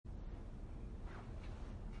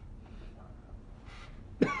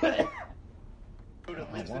I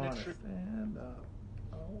want to stand up.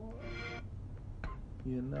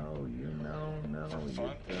 You know, no,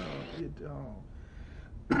 you don't.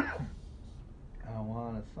 I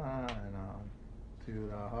want to sign on to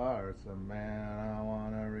the hearts of man. I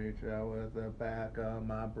want to reach out with the back of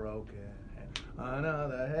my broken hand.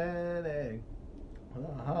 Another headache,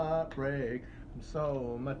 a heartbreak. I'm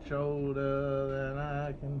so much older than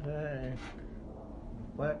I can take.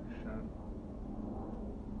 Reflection.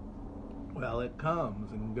 Well, it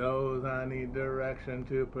comes and goes. I need direction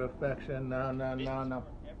to perfection. No.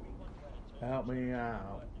 Help me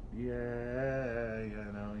out. Yeah, you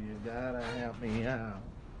know, you gotta help me out.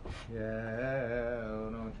 Yeah,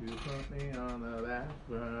 don't you put me on the back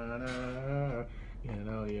burner. You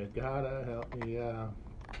know, you gotta help me out.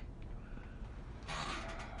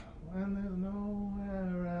 When there's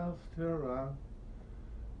nowhere else to run,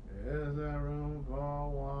 is there room for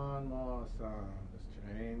one more song? This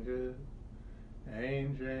changes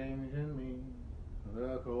ain't changing me,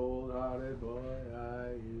 the cold-hearted boy I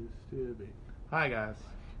used to be. Hi guys.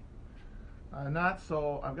 I've got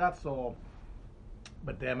soul,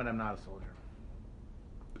 but damn it, I'm not a soldier.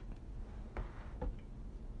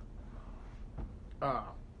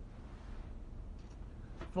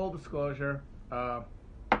 Full disclosure, I've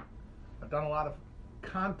done a lot of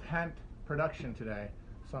content production today,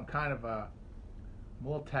 so I'm kind of a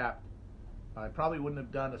little tapped. I probably wouldn't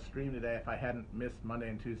have done a stream today if I hadn't missed Monday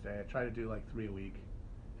and Tuesday. I try to do like 3 a week.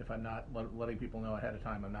 If I'm not letting people know ahead of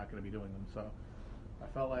time, I'm not going to be doing them. So I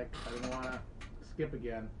felt like I didn't want to skip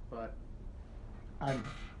again, but I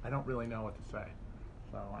don't really know what to say.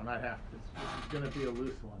 So I might have to. This is going to be a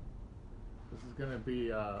loose one. This is going to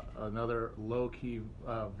be another low-key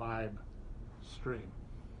vibe stream.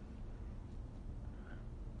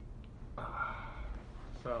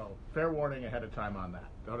 So, fair warning ahead of time on that.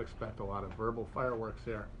 Don't expect a lot of verbal fireworks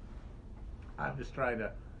here. I'm just trying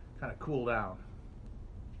to kind of cool down.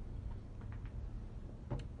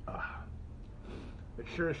 It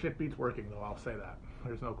sure as shit beats working, though, I'll say that.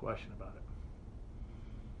 There's no question about it.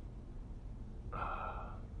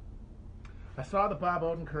 I saw the Bob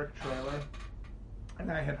Odenkirk trailer,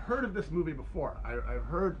 and I had heard of this movie before. I've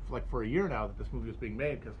heard like for a year now that this movie was being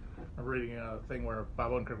made, because I'm reading a thing where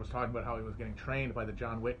Bob Odenkirk was talking about how he was getting trained by the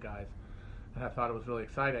John Wick guys, and I thought it was really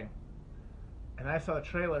exciting. And I saw the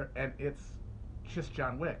trailer, and it's just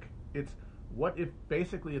John Wick. It's what if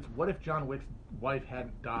John Wick's wife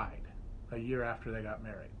hadn't died a year after they got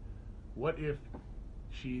married? What if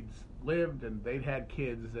she'd lived and they'd had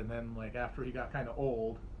kids, and then like after he got kind of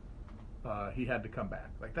old, he had to come back.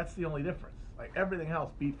 Like, that's the only difference. Like, everything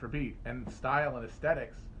else, beat for beat, and style and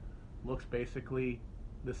aesthetics looks basically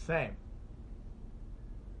the same.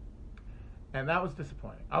 And that was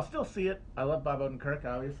disappointing. I'll still see it. I love Bob Odenkirk. I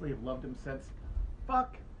obviously have loved him since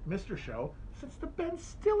Mr. Show, since the Ben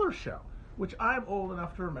Stiller Show, which I'm old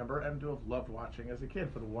enough to remember and to have loved watching as a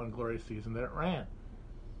kid for the one glorious season that it ran.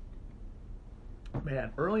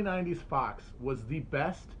 Man, early 90s Fox was the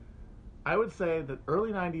best. I would say that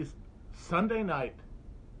early 90s Sunday night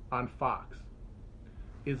on Fox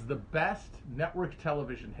is the best network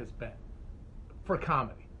television has been for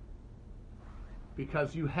comedy.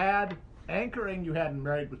 Because you had anchoring, you had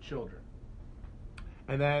Married with Children.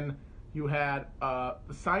 And then you had the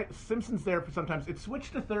Simpsons there for sometimes. It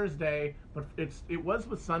switched to Thursday, but it was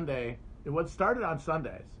with Sunday. It started on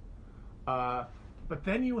Sundays. But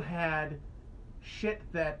then you had shit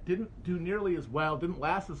that didn't do nearly as well, didn't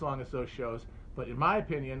last as long as those shows. But in my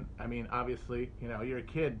opinion, I mean, obviously, you know, you're a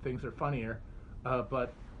kid, things are funnier.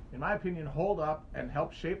 But in my opinion, hold up and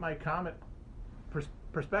help shape my comic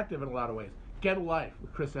perspective in a lot of ways. Get a Life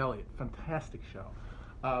with Chris Elliott, fantastic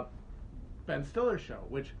show. Ben Stiller Show,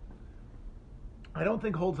 which I don't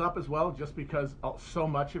think holds up as well, just because so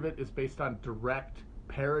much of it is based on direct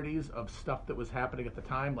parodies of stuff that was happening at the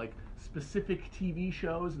time, like specific TV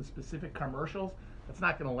shows and specific commercials. That's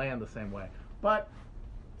not going to land the same way. But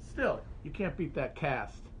still, you can't beat that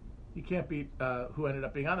cast. You can't beat who ended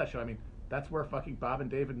up being on that show. I mean, that's where fucking Bob and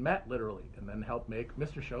David met, literally, and then helped make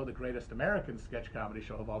Mr. Show the greatest American sketch comedy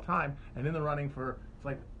show of all time, and in the running for,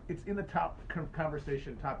 it's in the top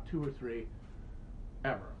conversation, top 2 or 3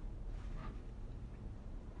 ever.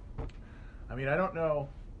 I mean, I don't know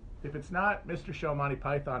if it's not Mr. Show, Monty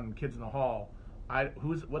Python, and Kids in the Hall.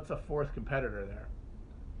 What's a fourth competitor there?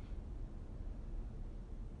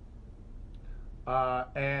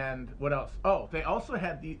 And what else? Oh, they also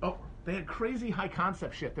had they had crazy high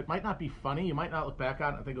concept shit that might not be funny. You might not look back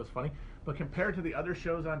on it and think it was funny, but compared to the other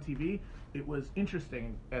shows on TV, it was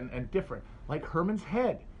interesting and different. Like Herman's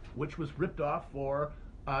Head, which was ripped off for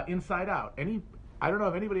Inside Out. I don't know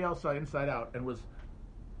if anybody else saw Inside Out and was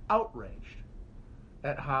outraged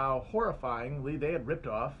at how horrifyingly they had ripped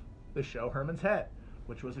off the show Herman's Head,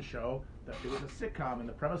 which was a show that it was a sitcom, and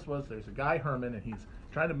the premise was there's a guy Herman, and he's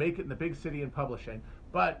trying to make it in the big city in publishing,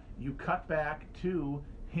 but you cut back to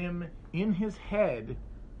him in his head,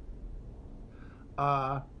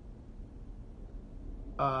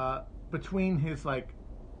 between his like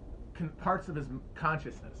parts of his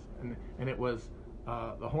consciousness, and it was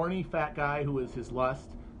the horny fat guy who was his lust.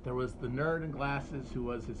 There was the nerd in glasses who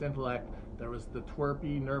was his intellect. There was the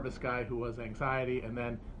twerpy, nervous guy who was anxiety, and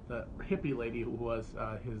then the hippie lady who was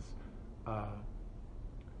his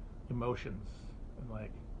emotions and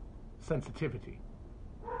like sensitivity.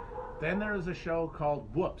 Then there was a show called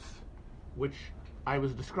Whoops, which I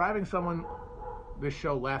was describing someone this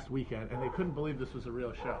show last weekend, and they couldn't believe this was a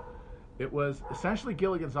real show. It was essentially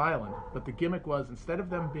Gilligan's Island, but the gimmick was instead of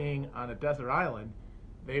them being on a desert island,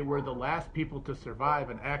 they were the last people to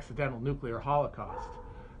survive an accidental nuclear holocaust.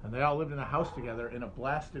 And they all lived in a house together in a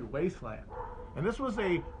blasted wasteland. And this was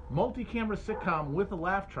a multi-camera sitcom with a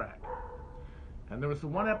laugh track. And there was the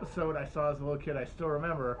one episode I saw as a little kid, I still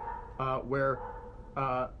remember, where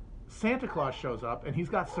Santa Claus shows up, and he's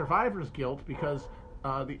got survivor's guilt because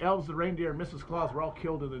the elves, the reindeer, and Mrs. Claus were all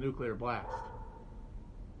killed in the nuclear blast.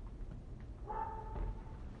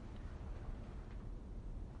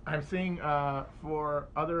 I'm seeing for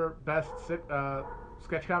other best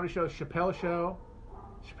sketch comedy shows, Chappelle Show.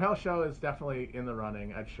 Chappelle Show is definitely in the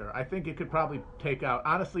running, I'm sure. I think it could probably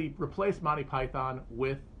honestly, replace Monty Python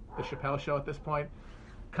with the Chappelle Show at this point.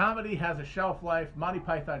 Comedy has a shelf life. Monty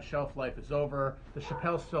Python's shelf life is over. The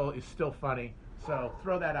Chappelle Show is still funny. So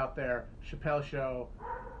throw that out there. Chappelle Show,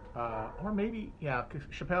 or maybe, yeah,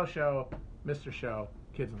 Chappelle Show, Mr. Show,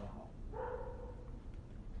 Kids in the Hall.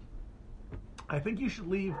 I think You Should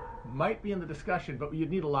Leave might be in the discussion, but you'd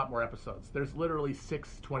need a lot more episodes. There's literally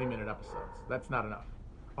 6 20-minute episodes. That's not enough.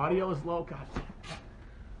 Audio is low. God.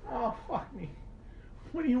 Oh, fuck me.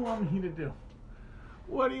 What do you want me to do?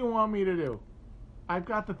 What do you want me to do? I've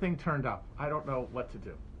got the thing turned up. I don't know what to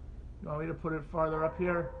do. You want me to put it farther up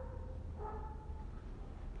here?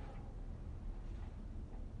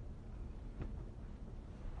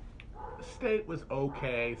 State was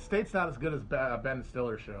okay. State's not as good as Ben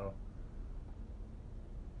Stiller's show.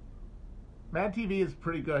 Mad TV is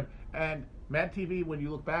pretty good, and Mad TV, when you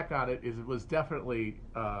look back on it, it was definitely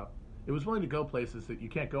it was willing to go places that you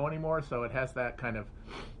can't go anymore. So it has that kind of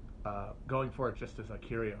going for it just as a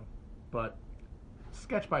curio. But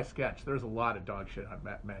sketch by sketch, there's a lot of dog shit on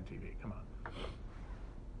Mad TV. Come on.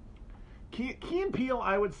 Key and Peele,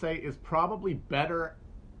 I would say, is probably better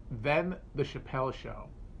than the Chappelle Show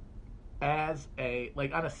as a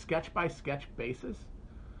on a sketch by sketch basis,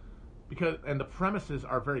 and the premises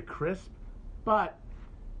are very crisp. But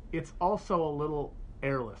it's also a little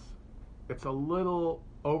airless. It's a little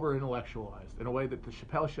over-intellectualized in a way that the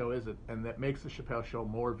Chappelle Show isn't, and that makes the Chappelle Show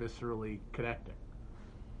more viscerally connecting.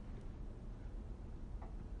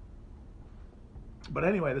 But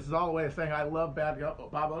anyway, this is all a way of saying I love Bob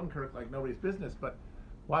Odenkirk like nobody's business, but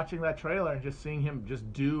watching that trailer and just seeing him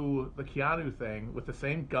just do the Keanu thing with the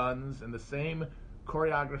same guns and the same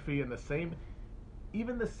choreography and the same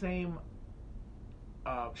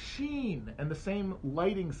sheen and the same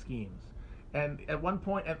lighting schemes, and at one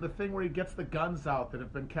point, at the thing where he gets the guns out that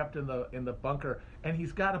have been kept in the bunker, and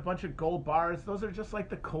he's got a bunch of gold bars. Those are just like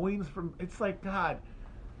the coins from. It's like, God.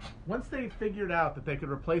 Once they figured out that they could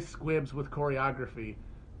replace squibs with choreography,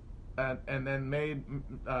 and then made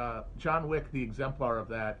John Wick the exemplar of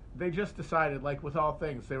that, they just decided, like with all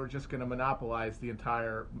things, they were just going to monopolize the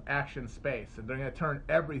entire action space, and they're going to turn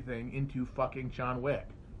everything into fucking John Wick.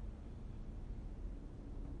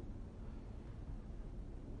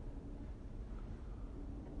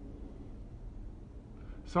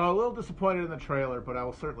 So I'm a little disappointed in the trailer, but I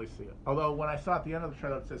will certainly see it. Although when I saw at the end of the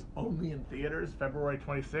trailer it says only in theaters, February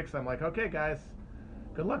 26th, I'm like, okay guys,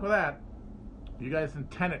 good luck with that. You guys in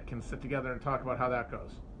Tenet can sit together and talk about how that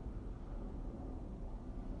goes.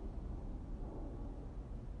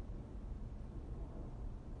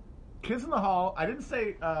 Kids in the Hall, I didn't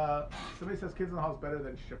say, somebody says Kids in the Hall is better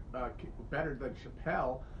than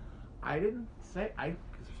Chappelle. I didn't say,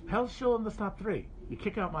 Chappelle's still in the top 3. You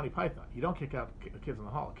kick out Monty Python. You don't kick out Kids in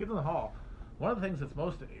the Hall. Kids in the Hall, one of the things that's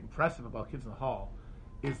most impressive about Kids in the Hall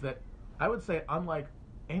is that I would say, unlike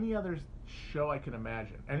any other show I can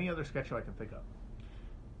imagine, any other sketch show I can think of,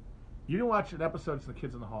 you can watch an episode of the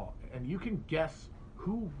Kids in the Hall, and you can guess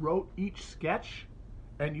who wrote each sketch,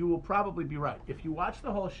 and you will probably be right. If you watch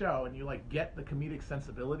the whole show and you get the comedic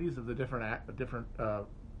sensibilities of the different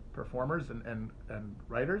performers and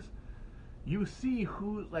writers, you see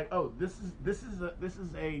who this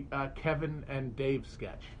is a Kevin and Dave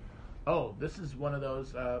sketch. oh, this is one of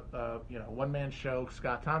those one-man show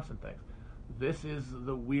Scott Thompson things. This is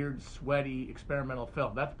the weird, sweaty, experimental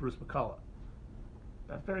film. That's Bruce McCullough.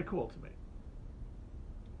 That's very cool to me.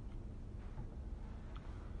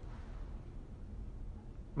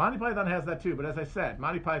 Monty Python has that too, but as I said,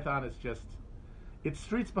 Monty Python is just, it's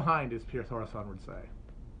streets behind, as Pierce Horson would say.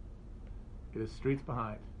 It is streets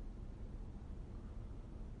behind.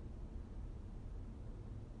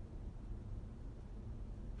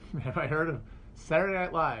 Have I heard of Saturday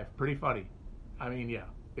Night Live? Pretty funny. I mean, yeah,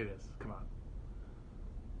 it is. Come on.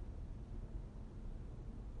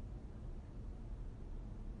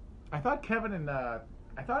 I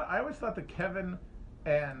always thought that Kevin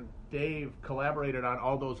and Dave collaborated on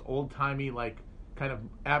all those old-timey, like, kind of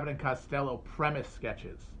Abbott and Costello premise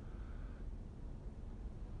sketches.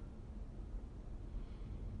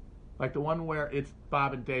 Like the one where it's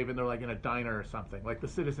Bob and Dave and they're like in a diner or something. Like the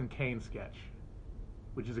Citizen Kane sketch,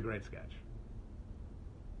 which is a great sketch.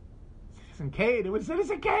 Citizen Kane! It was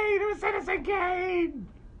Citizen Kane! It was Citizen Kane!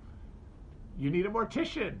 You need a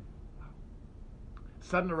mortician.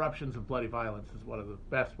 Sudden eruptions of bloody violence is one of the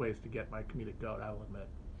best ways to get my comedic goat, I will admit.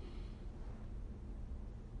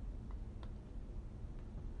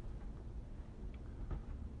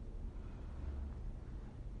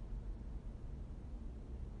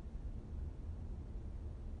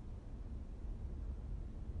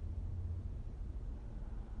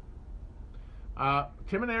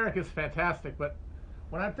 Tim and Eric is fantastic, but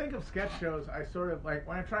when I think of sketch shows, I sort of like,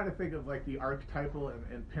 when I try to think of like the archetypal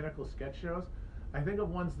and pinnacle sketch shows, I think of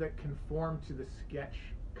ones that conform to the sketch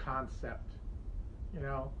concept. You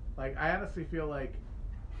know, like I honestly feel like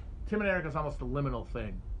Tim and Eric is almost a liminal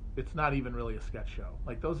thing. It's not even really a sketch show.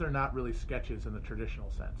 Like those are not really sketches in the traditional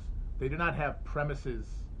sense. They do not have premises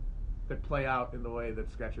that play out in the way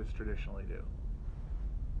that sketches traditionally do.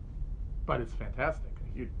 But it's fantastic.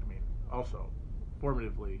 Also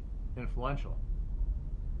formatively influential.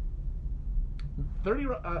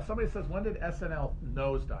 Somebody says, when did SNL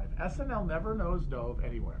nosedive? SNL never nosedove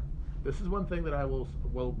anywhere. This is one thing that I will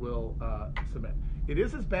submit. It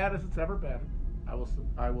is as bad as it's ever been.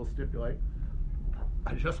 I will stipulate.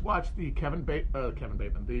 I just watched the Kevin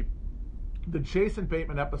Bateman, the Jason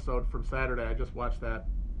Bateman episode from Saturday. I just watched that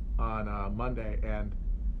on Monday, and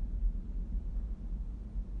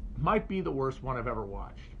might be the worst one I've ever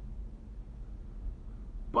watched.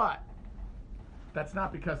 But that's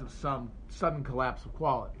not because of some sudden collapse of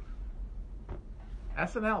quality.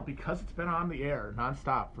 SNL, because it's been on the air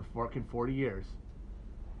nonstop for 40 years,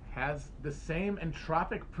 has the same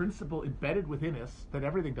entropic principle embedded within us that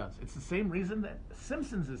everything does. It's the same reason that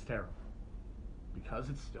Simpsons is terrible, because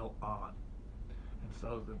it's still on. And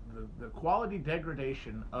so the quality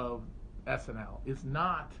degradation of SNL is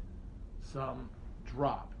not some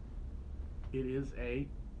drop. It is a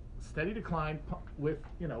steady decline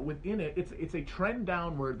within it. It's a trend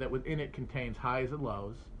downward that within it contains highs and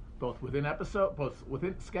lows, both within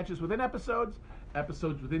sketches within episodes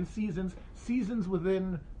within seasons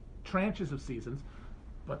within tranches of seasons,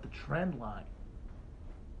 but the trend line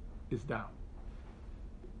is down.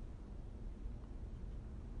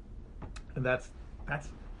 And that's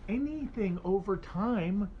anything over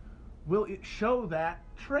time will it show that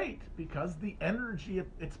trait, because the energy at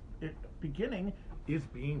its beginning is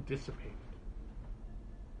being dissipated.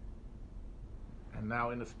 And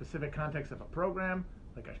now in the specific context of a program,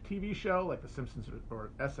 like a TV show, like The Simpsons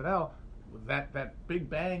or SNL, that big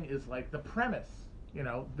bang is like the premise,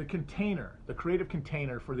 the container, the creative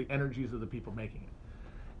container for the energies of the people making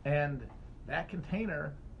it. And that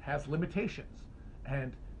container has limitations.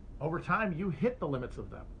 And over time, you hit the limits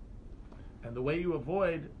of them. And the way you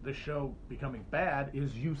avoid the show becoming bad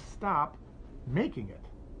is you stop making it.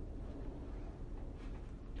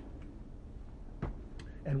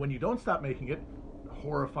 And when you don't stop making it,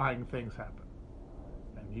 horrifying things happen.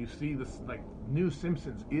 And you see this, like, new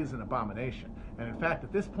Simpsons is an abomination. And in fact,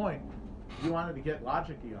 at this point, if you wanted to get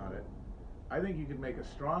logic-y on it, I think you could make a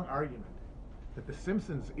strong argument that The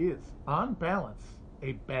Simpsons is, on balance,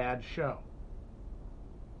 a bad show.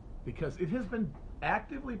 Because it has been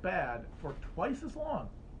actively bad for twice as long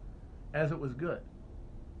as it was good.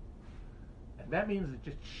 And that means that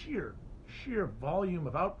just sheer volume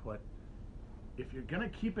of output, if you're going to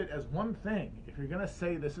keep it as one thing, if you're going to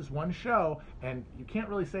say this is one show, and you can't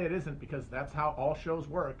really say it isn't, because that's how all shows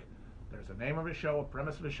work. There's a name of a show, a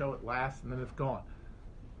premise of a show, it lasts, and then it's gone.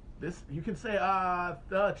 This, you can say,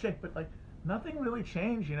 change, but like, nothing really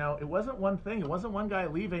changed, It wasn't one thing. It wasn't one guy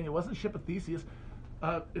leaving. It wasn't Ship of Theseus.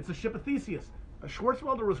 It's a Ship of Theseus.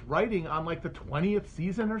 Schwartzwelder was writing on like the 20th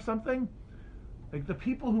season or something. Like the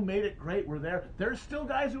people who made it great were there. There's still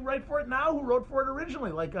guys who write for it now who wrote for it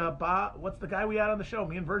originally. Like Bob, what's the guy we had on the show?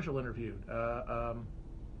 Me and Virgil interviewed. What's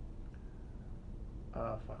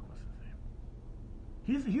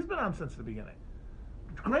his name? He's been on since the beginning.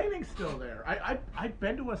 Groening's still there. I've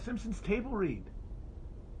been to a Simpsons table read.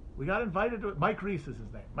 We got invited to it. Mike Reese is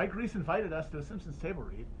his name. Mike Reese invited us to a Simpsons table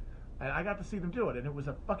read, and I got to see them do it, and it was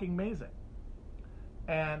a fucking amazing.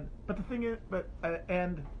 But the thing is,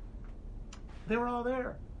 and they were all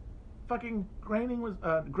there. Fucking Groening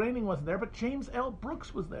wasn't there, but James L.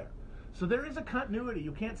 Brooks was there. So there is a continuity.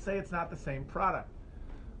 You can't say it's not the same product.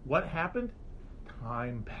 What happened?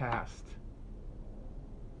 Time passed.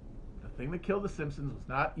 The thing that killed The Simpsons was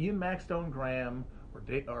not Ian Maxtone Graham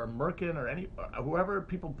or Merkin or whoever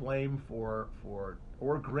people blame for or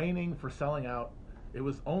Groening for selling out. It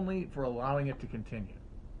was only for allowing it to continue.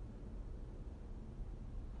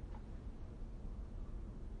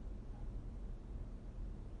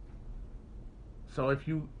 So if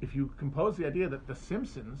you compose the idea that The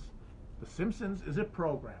Simpsons is a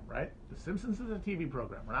program, right? The Simpsons is a TV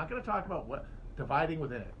program. We're not going to talk about what dividing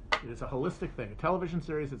within it. It is a holistic thing, a television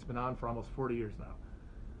series that's been on for almost 40 years now.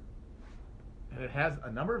 And it has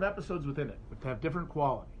a number of episodes within it that have different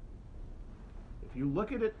quality. If you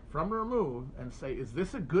look at it from the remove and say, is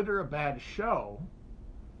this a good or a bad show?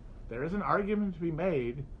 There is an argument to be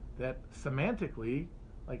made that semantically,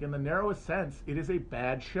 like in the narrowest sense, it is a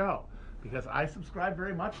bad show. Because I subscribe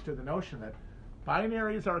very much to the notion that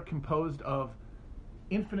binaries are composed of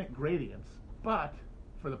infinite gradients, but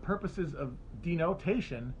for the purposes of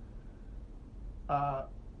denotation,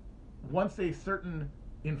 once a certain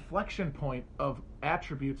inflection point of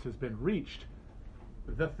attributes has been reached,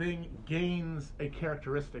 the thing gains a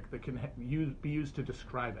characteristic that can be used to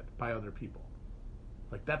describe it by other people.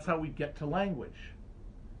 Like that's how we get to language.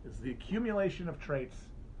 It's the accumulation of traits.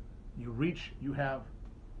 You have,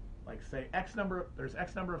 like say there's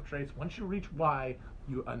X number of traits. Once you reach Y,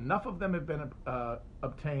 enough of them have been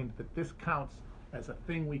obtained that this counts as a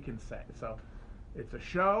thing we can say. So it's a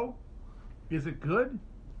show. Is it good?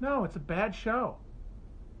 No, it's a bad show.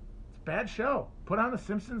 It's a bad show. Put on a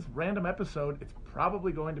Simpsons random episode, it's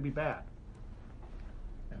probably going to be bad.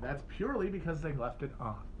 And that's purely because they left it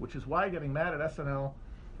on, which is why getting mad at SNL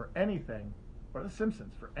for anything, or The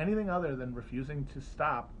Simpsons for anything other than refusing to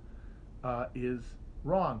stop, is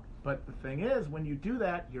wrong. But the thing is, when you do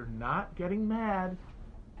that, you're not getting mad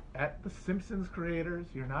at the Simpsons creators.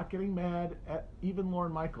 You're not getting mad at even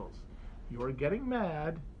Lorne Michaels. You're getting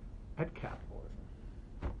mad at capitalism.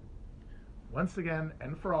 Once again,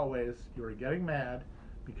 and for always, you're getting mad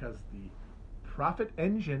because the profit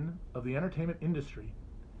engine of the entertainment industry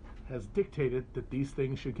has dictated that these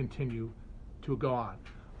things should continue to go on.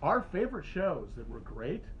 Our favorite shows that were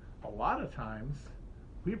great, a lot of times,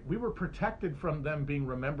 we were protected from them being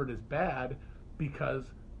remembered as bad because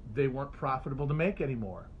they weren't profitable to make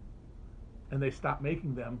anymore. And they stopped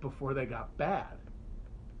making them before they got bad.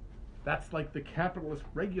 That's like the capitalist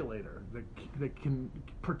regulator that can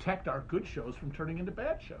protect our good shows from turning into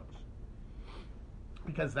bad shows.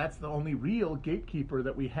 Because that's the only real gatekeeper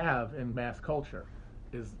that we have in mass culture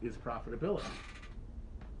is profitability.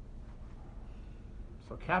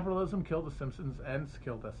 So capitalism killed The Simpsons and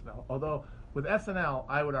killed SNL. Although with SNL,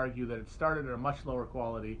 I would argue that it started at a much lower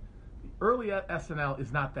quality. The early SNL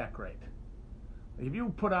is not that great. If you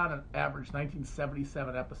put on an average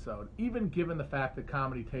 1977 episode, even given the fact that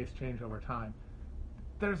comedy tastes change over time,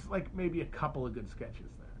 there's like maybe a couple of good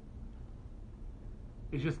sketches there.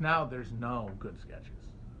 It's just now there's no good sketches.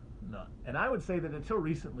 None. And I would say that until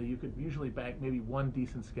recently, you could usually bank maybe one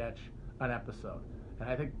decent sketch an episode. And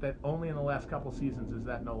I think that only in the last couple seasons is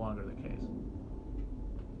that no longer the case.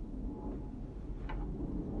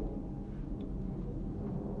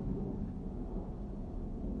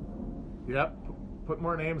 Yep. Put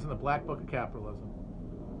more names in the Black Book of Capitalism.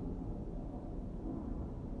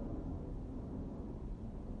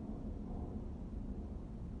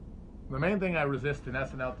 The main thing I resist in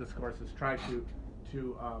SNL discourse is trying to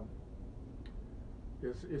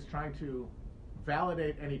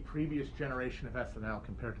validate any previous generation of SNL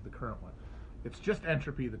compared to the current one. It's just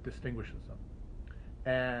entropy that distinguishes them.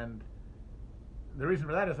 And the reason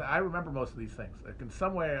for that is that I remember most of these things. Like in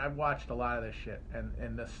some way, I've watched a lot of this shit,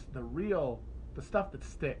 and the stuff that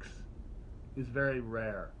sticks is very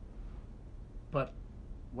rare. But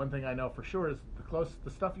one thing I know for sure is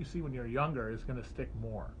the stuff you see when you're younger is going to stick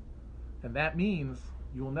more. And that means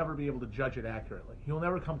you will never be able to judge it accurately. You'll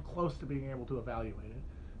never come close to being able to evaluate it,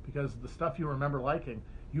 because the stuff you remember liking,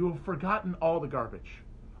 you have forgotten all the garbage.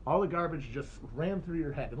 All the garbage just ran through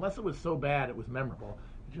your head. Unless it was so bad it was memorable,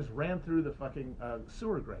 just ran through the fucking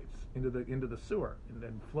sewer grates into the sewer and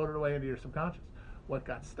then floated away into your subconscious. What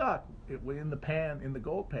got stuck in the pan, in the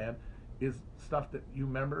gold pan, is stuff that you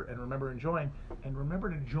remember enjoying, and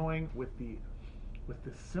remembered enjoying with the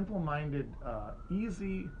simple-minded,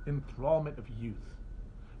 easy enthrallment of youth,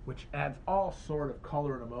 which adds all sort of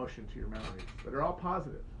color and emotion to your memories that are all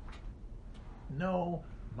positive. No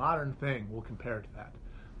modern thing will compare to that.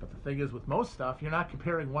 But the thing is, with most stuff, you're not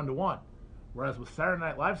comparing one-to-one. Whereas with Saturday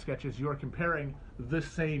Night Live sketches, you're comparing the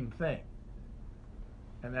same thing.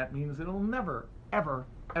 And that means it'll never, ever,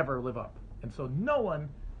 ever live up. And so no one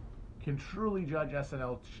can truly judge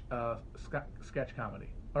SNL sketch comedy,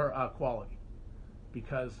 or quality.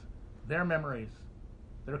 Because their memories,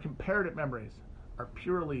 their comparative memories, are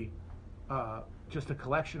purely just a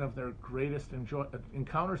collection of their greatest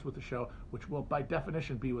encounters with the show, which will by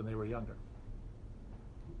definition be when they were younger.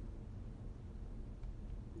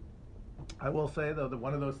 I will say, though, that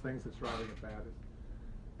one of those things that's driving it bad is,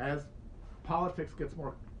 as politics gets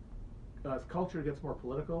more, as culture gets more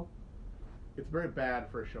political, it's very bad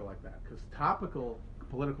for a show like that, because topical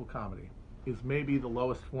political comedy is maybe the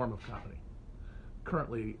lowest form of comedy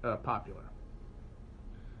currently popular,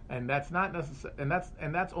 and that's not necessary, and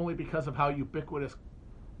that's only because of how ubiquitous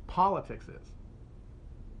politics is.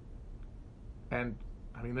 And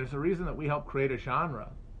I mean, there's a reason that we helped create a genre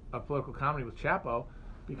of political comedy with Chapo,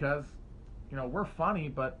 because we're funny,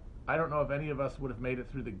 but I don't know if any of us would have made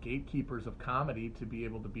it through the gatekeepers of comedy to be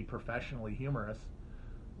able to be professionally humorous.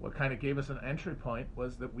 What kind of gave us an entry point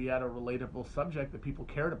was that we had a relatable subject that people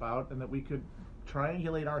cared about and that we could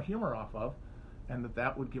triangulate our humor off of, and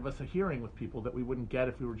that would give us a hearing with people that we wouldn't get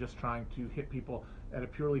if we were just trying to hit people at a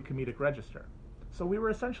purely comedic register. So we were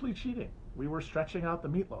essentially cheating. We were stretching out the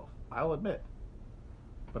meatloaf, I'll admit.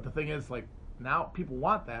 But the thing is, like, now people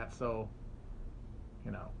want that, so,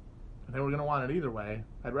 they were going to want it either way.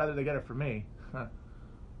 I'd rather they get it from me.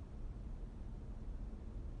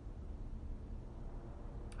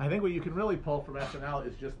 I think what you can really pull from SNL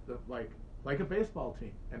is just like a baseball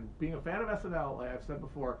team. And being a fan of SNL, like I've said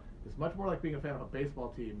before, is much more like being a fan of a baseball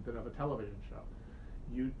team than of a television show.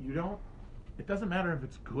 You don't. It doesn't matter if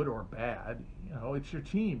it's good or bad. It's your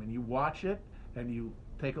team, and you watch it, and you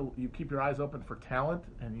keep your eyes open for talent,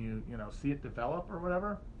 and you see it develop or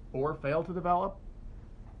whatever, or fail to develop.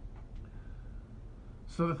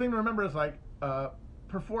 So the thing to remember is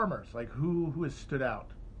performers, like who has stood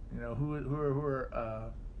out, who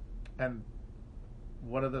are and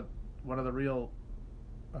one of the real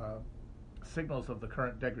signals of the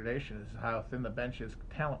current degradation is how thin the bench is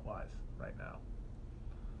talent-wise right now.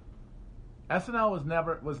 SNL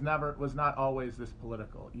was not always this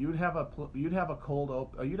political. You'd have a political cold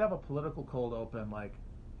open like.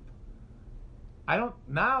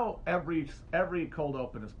 Every cold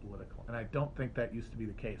open is political, and I don't think that used to be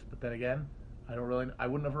the case. But then again, I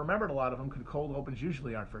wouldn't have remembered a lot of them because cold opens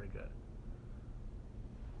usually aren't very good.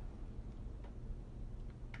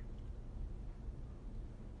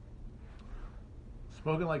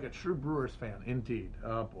 Spoken like a true Brewers fan, indeed.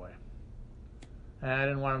 Oh boy, I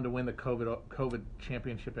didn't want him to win the COVID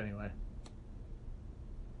championship anyway.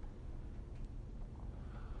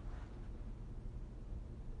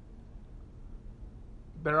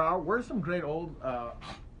 There were some great old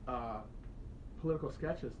political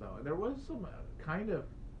sketches, though, and there was some kind of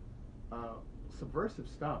subversive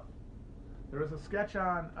stuff. There was a sketch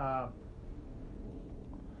on.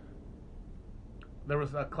 There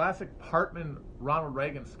was a classic Hartman Ronald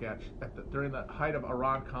Reagan sketch during the height of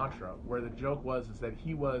Iran-Contra, where the joke was that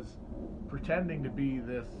he was pretending to be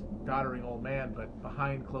this doddering old man, but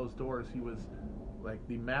behind closed doors he was like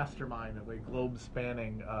the mastermind of a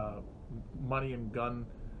globe-spanning money and gun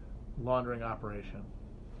laundering operation.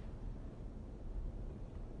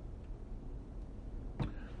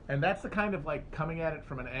 And that's the kind of coming at it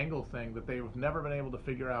from an angle thing that they've never been able to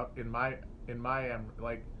figure out in my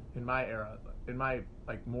era, in my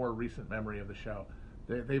more recent memory of the show.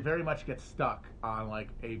 They very much get stuck on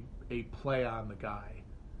a play on the guy,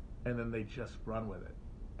 and then they just run with it,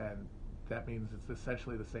 and that means it's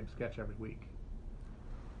essentially the same sketch every week.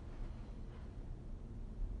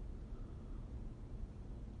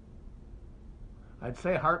 I'd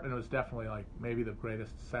say Hartman was definitely maybe the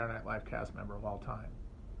greatest Saturday Night Live cast member of all time,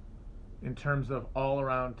 in terms of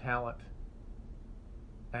all-around talent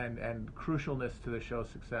and crucialness to the show's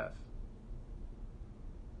success.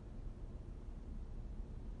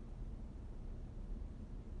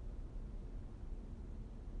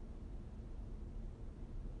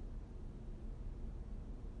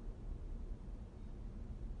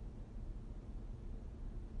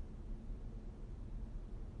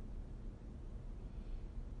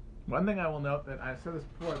 One thing I will note, that I said this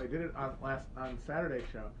before, they did it on Saturday's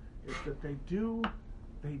show, is that they do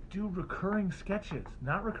recurring sketches,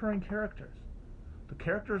 not recurring characters. The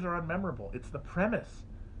characters are unmemorable. It's the premise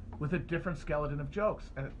with a different skeleton of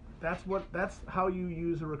jokes, and that's how you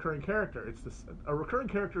use a recurring character. A recurring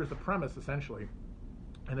character is the premise essentially,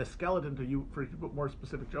 and a skeleton for you to put more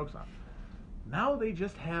specific jokes on. Now they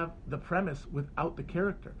just have the premise without the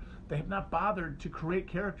character. They have not bothered to create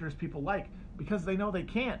characters people like, because they know they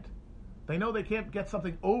can't. They know they can't get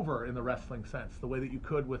something over in the wrestling sense, the way that you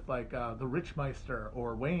could with like the Richmeister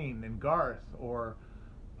or Wayne and Garth, or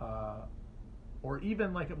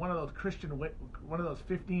even like one of those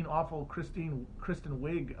 15 awful Kristen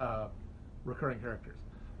Wiig recurring characters.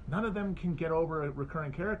 None of them can get over a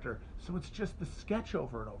recurring character, so it's just the sketch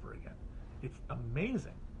over and over again. It's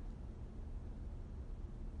amazing.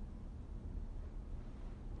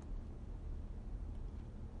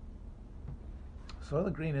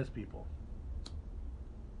 Soylent Green is people.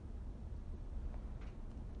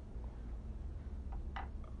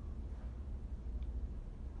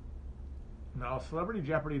 No, Celebrity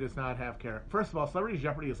Jeopardy does not have character. First of all, Celebrity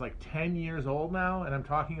Jeopardy is like 10 years old now, and I'm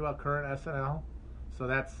talking about current SNL, so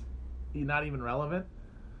that's not even relevant.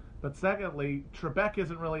 But secondly, Trebek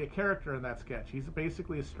isn't really a character in that sketch. He's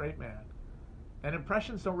basically a straight man. And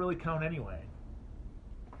impressions don't really count anyway.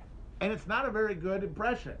 And it's not a very good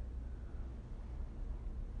impression.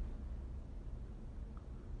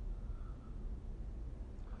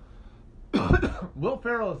 Will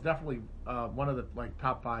Ferrell is definitely one of the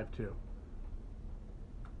top 5 too.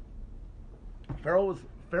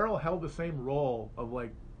 Ferrell held the same role of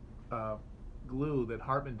glue that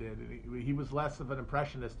Hartman did. He was less of an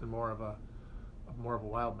impressionist and more of a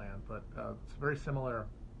wild man, but it's a very similar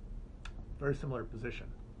position.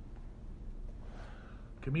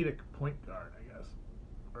 Comedic point guard, I guess,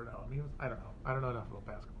 or no? I mean, I don't know. I don't know enough about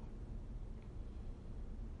basketball.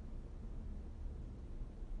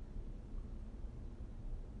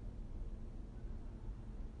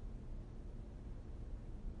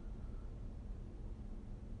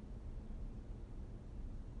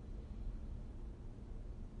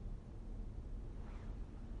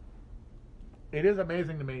 It is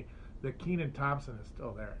amazing to me that Kenan Thompson is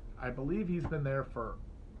still there. I believe he's been there for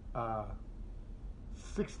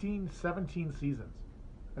 16, 17 seasons.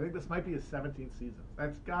 I think this might be his 17th season.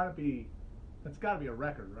 That's got to be a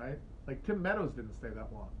record, right? Like Tim Meadows didn't stay that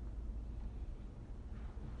long.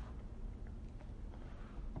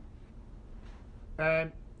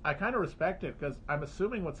 And I kind of respect it, because I'm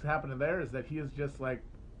assuming what's happening there is that he has just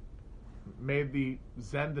made the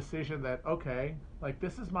Zen decision that, okay,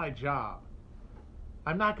 this is my job.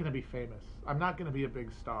 I'm not going to be famous. I'm not going to be a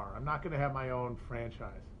big star. I'm not going to have my own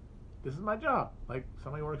franchise. This is my job. Like,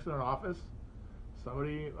 somebody works in an office,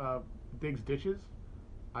 somebody digs ditches.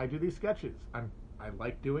 I do these sketches. I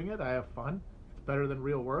like doing it. I have fun. It's better than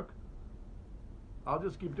real work. I'll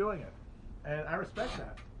just keep doing it. And I respect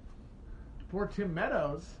that. Poor Tim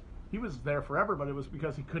Meadows, he was there forever, but it was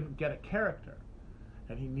because he couldn't get a character.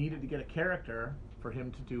 And he needed to get a character for him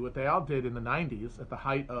to do what they all did in the 90s at the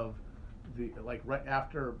height of right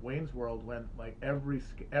after Wayne's World, when every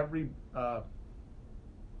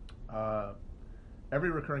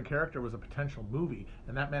recurring character was a potential movie,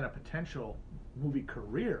 and that meant a potential movie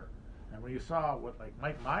career. And when you saw what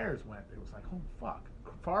Mike Myers went, it was oh fuck,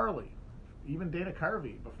 Farley, even Dana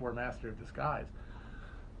Carvey before Master of Disguise.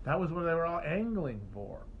 That was what they were all angling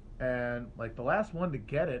for. And the last one to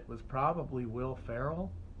get it was probably Will Ferrell.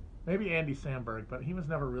 Maybe Andy Samberg, but he was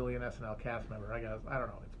never really an SNL cast member, I guess. I don't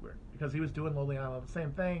know. It's weird. Because he was doing Lonely Island, the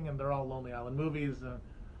same thing, and they're all Lonely Island movies.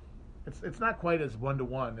 It's not quite as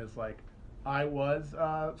one-to-one as, I was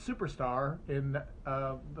a superstar in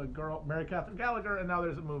the girl, Mary Catherine Gallagher, and now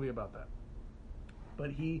there's a movie about that.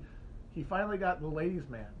 But he finally got The Ladies'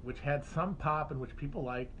 Man, which had some pop and which people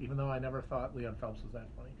liked, even though I never thought Leon Phelps was that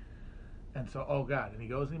funny. And so, oh God, and he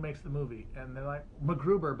goes and he makes the movie, and they're like,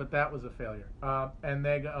 MacGruber, but that was a failure. And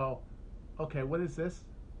they go, okay, what is this?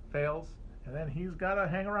 Fails. And then he's got to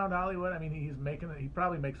hang around Hollywood. I mean, he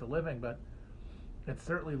probably makes a living, but it's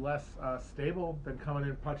certainly less stable than coming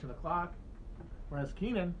in punching the clock. Whereas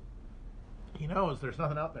Kenan, he knows there's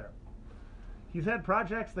nothing out there. He's had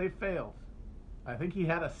projects, they've failed. I think he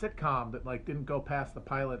had a sitcom that didn't go past the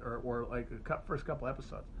pilot or the first couple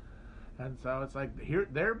episodes. And so it's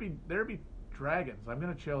there be dragons. I'm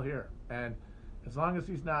going to chill here. And as long as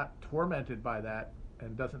he's not tormented by that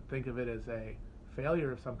and doesn't think of it as a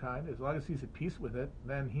failure of some kind, as long as he's at peace with it,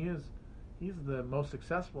 then he's the most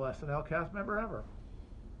successful SNL cast member ever.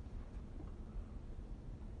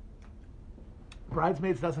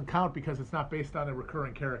 Bridesmaids doesn't count because it's not based on a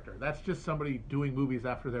recurring character. That's just somebody doing movies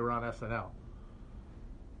after they were on SNL.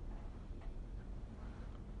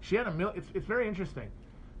 She had it's very interesting.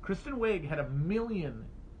 Kristen Wiig had 1 million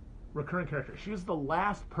recurring characters. She was the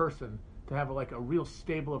last person to have a real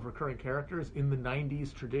stable of recurring characters in the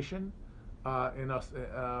 '90s tradition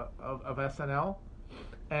of SNL.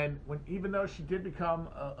 And even though she did become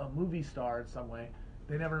a movie star in some way,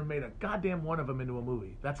 they never made a goddamn one of them into a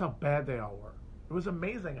movie. That's how bad they all were. It was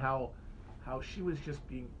amazing how she was just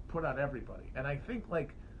being put on everybody. And I think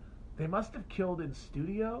they must have killed in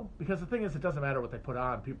studio, because the thing is, it doesn't matter what they put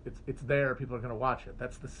on. It's there. People are going to watch it.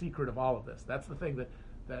 That's the secret of all of this. That's the thing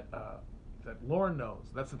that Lorne knows.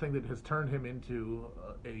 That's the thing that has turned him into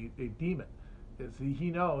a demon. Is he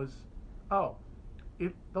knows, they'll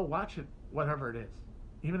watch it, whatever it is.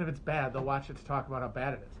 Even if it's bad, they'll watch it to talk about how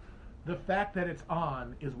bad it is. The fact that it's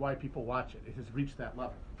on is why people watch it. It has reached that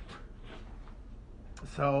level.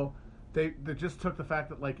 So they just took the fact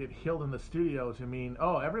that it killed in the studio to mean,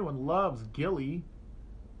 everyone loves Gilly,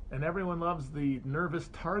 and everyone loves the nervous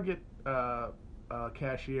Target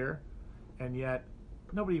cashier, and yet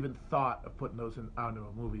nobody even thought of putting those onto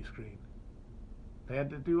a movie screen. They had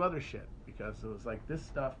to do other shit because it was this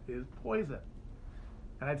stuff is poison.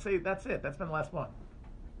 And I'd say that's it. That's been the last one.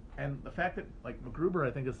 And the fact that MacGruber,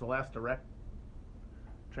 I think, is the last direct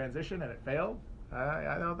transition and it failed,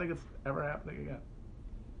 I don't think it's ever happening again.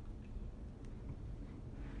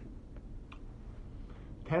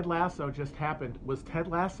 Ted Lasso just happened. Was Ted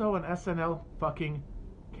Lasso an SNL fucking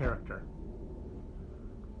character?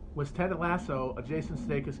 Was Ted Lasso a Jason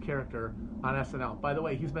Sudeikis character on SNL? By the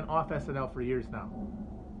way, he's been off SNL for years now.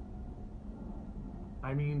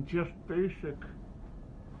 I mean, just basic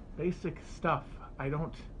stuff. I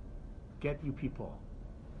don't get you people.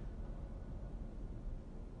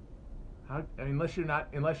 Unless you're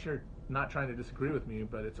not trying to disagree with me,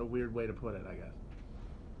 but it's a weird way to put it, I guess.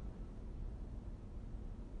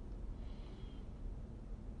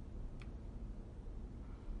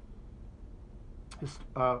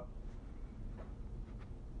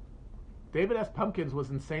 David S. Pumpkins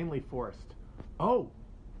was insanely forced. Oh,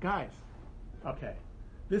 guys. Okay.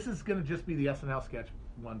 This is going to just be the SNL sketch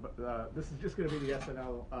one, but this is just going to be the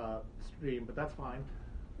SNL stream, but that's fine.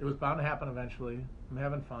 It was bound to happen eventually. I'm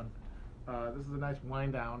having fun. This is a nice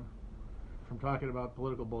wind down from talking about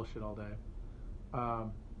political bullshit all day.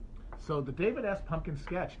 So the David S. Pumpkins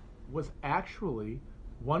sketch was actually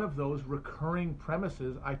one of those recurring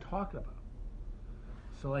premises I talked about.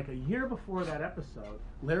 So a year before that episode,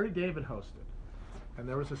 Larry David hosted. And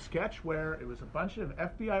there was a sketch where it was a bunch of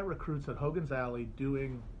FBI recruits at Hogan's Alley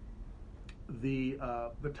doing the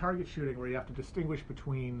target shooting, where you have to distinguish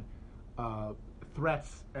between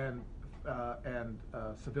threats and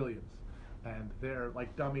civilians. And they're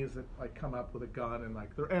dummies that come up with a gun, and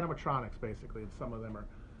they're animatronics basically. And some of them are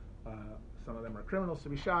criminals to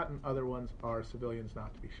be shot, and other ones are civilians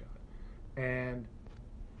not to be shot. And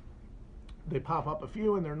they pop up a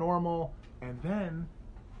few, and they're normal. And then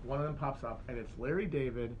one of them pops up, and it's Larry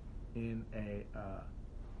David in a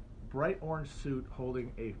bright orange suit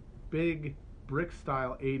holding a big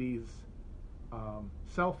brick-style 80s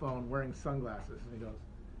cell phone, wearing sunglasses. And he goes,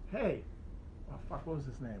 hey, what was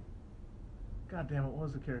his name? God damn it, what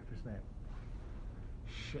was the character's name?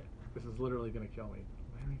 Shit, this is literally going to kill me.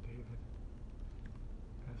 Larry David,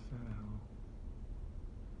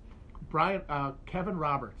 SNL. Kevin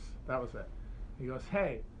Roberts, that was it. He goes,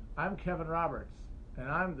 hey, I'm Kevin Roberts, and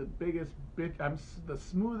I'm the biggest bitch, I'm the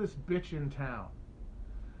smoothest bitch in town.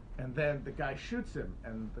 And then the guy shoots him,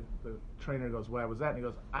 and the trainer goes, why was that? And he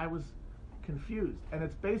goes, I was confused. And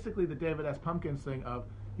it's basically the David S. Pumpkins thing of,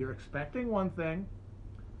 you're expecting one thing,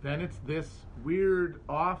 then it's this weird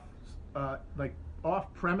off-premise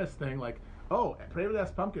thing, David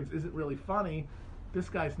S. Pumpkins isn't really funny, this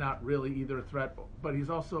guy's not really either a threat, but he's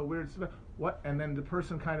also a weird, what? And then the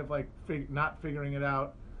person kind of not figuring it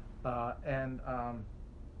out, and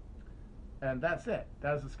that's it.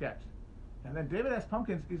 That was the sketch. And then David S.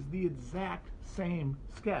 Pumpkins is the exact same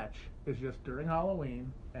sketch. It's just during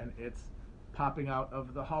Halloween, and it's popping out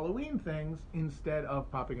of the Halloween things instead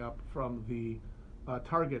of popping up from the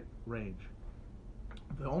target range.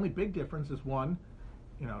 The only big difference is one,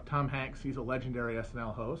 Tom Hanks, he's a legendary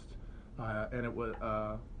SNL host,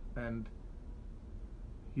 and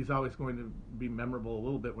he's always going to be memorable a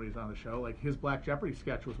little bit when he's on the show. His Black Jeopardy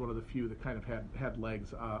sketch was one of the few that kind of had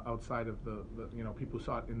legs outside of the people who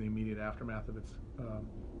saw it in the immediate aftermath of its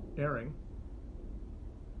airing.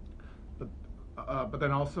 But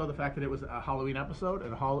then also the fact that it was a Halloween episode,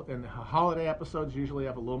 and holiday episodes usually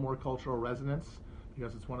have a little more cultural resonance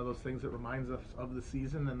because it's one of those things that reminds us of the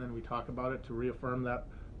season, and then we talk about it to reaffirm that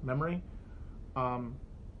memory. And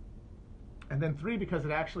then 3, because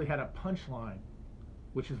it actually had a punchline,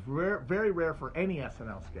 which is very rare for any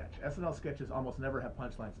SNL sketch. SNL sketches almost never have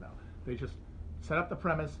punchlines now. They just set up the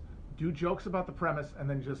premise, do jokes about the premise, and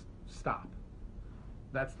then just stop.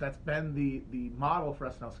 That's been the model for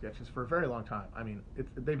SNL sketches for a very long time. I mean,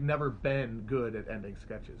 they've never been good at ending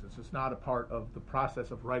sketches. It's just not a part of the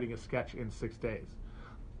process of writing a sketch in 6 days.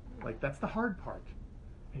 Like, that's the hard part,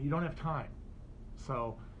 and you don't have time.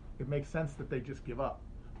 So it makes sense that they just give up.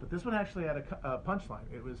 But this one actually had a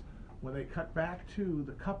punchline. It was when they cut back to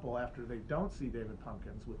the couple after they don't see David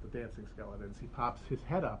Pumpkins with the dancing skeletons. He pops his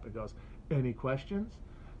head up and goes, "Any questions?"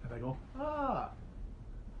 And they go, "Ah."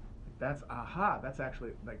 That's aha. That's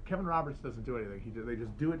actually, like, Kevin Roberts doesn't do anything. They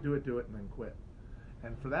just do it, and then quit.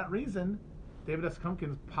 And for that reason, David S.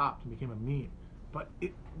 Pumpkins popped and became a meme. But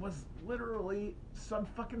it was literally some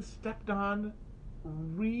fucking stepped on,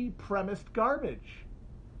 re-premised garbage.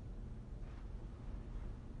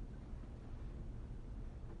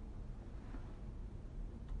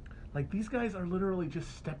 Like, these guys are literally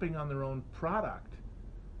just stepping on their own product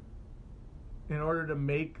in order to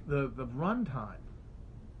make the runtime.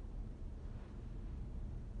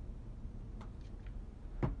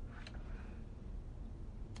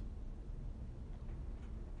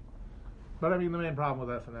 But I mean, the main problem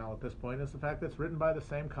with SNL at this point is the fact that it's written by the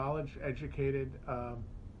same college-educated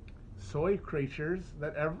soy creatures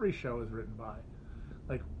that every show is written by.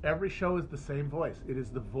 Like, every show is the same voice. It is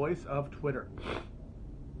the voice of Twitter.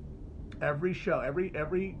 Every show,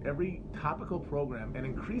 every topical program, and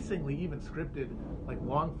increasingly even scripted, like,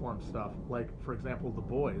 long-form stuff, like, for example, The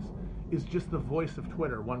Boys, is just the voice of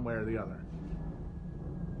Twitter, one way or the other.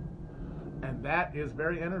 And that is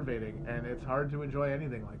very enervating, and it's hard to enjoy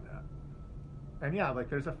anything like that. And yeah, like,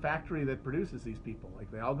 there's a factory that produces these people. Like,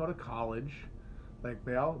 they all go to college. Like,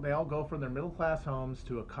 they all go from their middle-class homes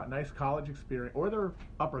to a nice college experience, or their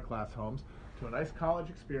upper-class homes, to a nice college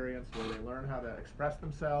experience where they learn how to express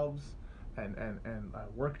themselves and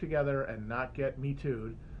work together and not get Me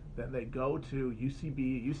Too'd. Then they go to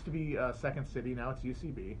UCB. It used to be Second City, now it's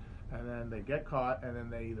UCB. And then they get caught, and then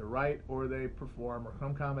they either write or they perform or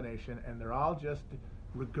some combination, and they're all just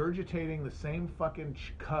regurgitating the same fucking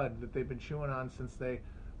cud that they've been chewing on since they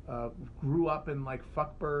grew up in, like,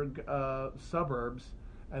 Fuckburg suburbs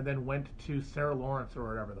and then went to Sarah Lawrence or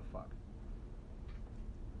whatever the fuck.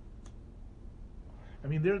 I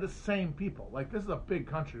mean, they're the same people. Like, this is a big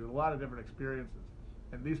country with a lot of different experiences.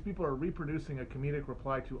 And these people are reproducing a comedic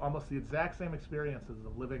reply to almost the exact same experiences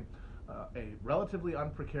of living a relatively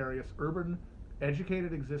unprecarious, urban,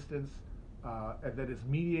 educated existence that is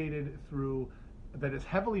mediated through, that is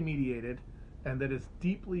heavily mediated, and that is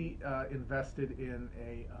deeply invested in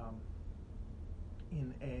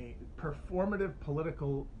a performative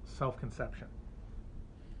political self-conception.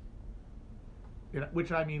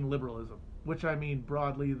 Which I mean liberalism. Which I mean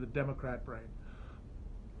broadly the Democrat brain.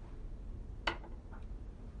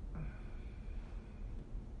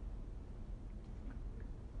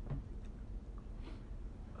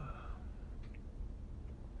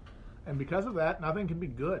 And because of that, nothing can be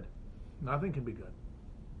good. Nothing can be good.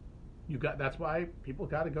 That's why people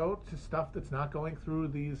got to go to stuff that's not going through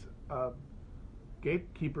these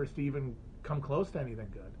gatekeepers to even come close to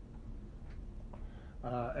anything good.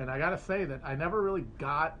 And I got to say that I never really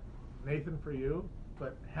got Nathan For You,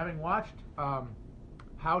 but having watched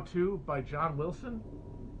How To by John Wilson,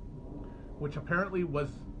 which apparently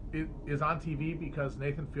is on TV because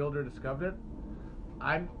Nathan Fielder discovered it,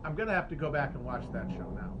 I'm gonna have to go back and watch that show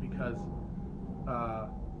now, because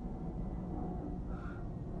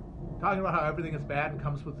talking about how everything is bad and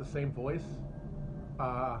comes with the same voice,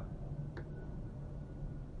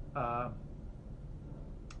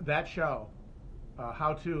 that show,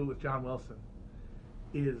 How To with John Wilson,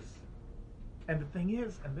 is, and the thing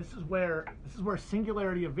is, and this is where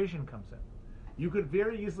singularity of vision comes in. You could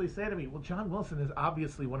very easily say to me, well, John Wilson is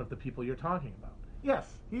obviously one of the people you're talking about.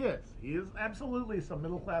 Yes, he is. He is absolutely some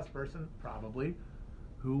middle-class person, probably,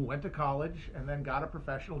 who went to college and then got a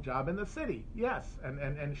professional job in the city. Yes,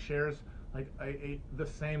 and shares, like, the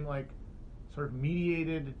same, like, sort of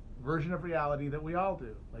mediated version of reality that we all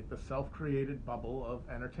do, like the self-created bubble of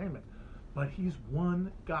entertainment. But he's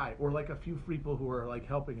one guy, or like a few people who are, like,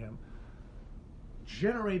 helping him,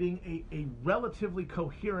 generating a relatively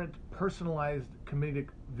coherent, personalized comedic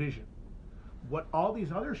vision. What all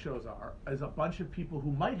these other shows are is a bunch of people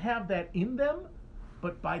who might have that in them,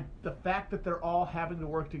 but by the fact that they're all having to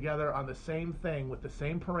work together on the same thing with the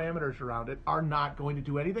same parameters around it, are not going to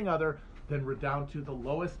do anything other than redound to the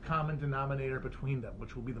lowest common denominator between them,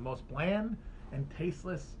 which will be the most bland and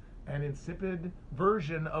tasteless and insipid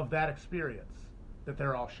version of that experience that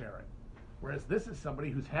they're all sharing. Whereas this is somebody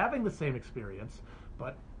who's having the same experience,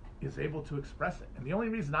 but is able to express it. And the only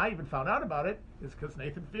reason I even found out about it is because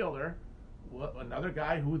Nathan Fielder, another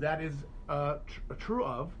guy who that is true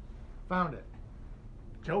of, found it.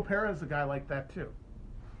 Joe Pera is a guy like that too.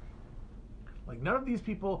 Like, none of these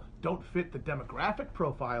people don't fit the demographic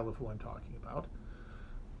profile of who I'm talking about,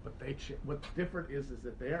 but what's different is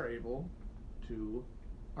that they are able to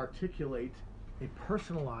articulate a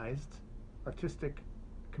personalized artistic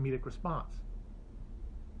comedic response.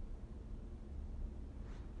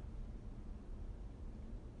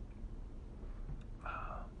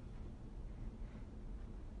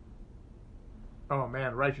 Oh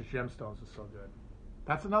man, Righteous Gemstones is so good.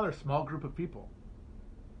 That's another small group of people.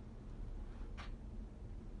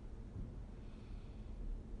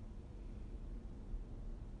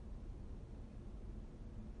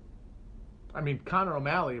 I mean, Conor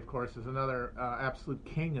O'Malley, of course, is another absolute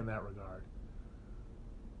king in that regard.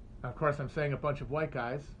 Of course, I'm saying a bunch of white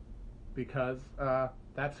guys because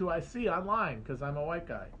that's who I see online because I'm a white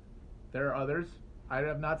guy. There are others. I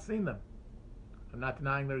have not seen them. I'm not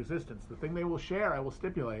denying their existence. The thing they will share, I will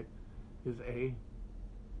stipulate, is a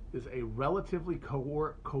relatively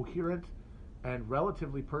coherent and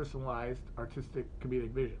relatively personalized artistic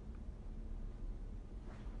comedic vision.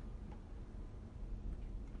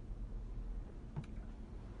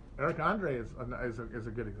 Eric Andre is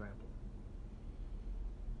a good example.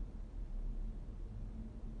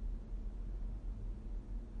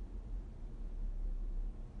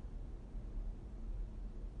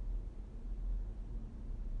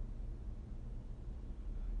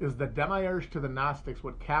 Is the demiurge to the Gnostics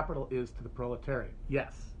what capital is to the proletariat?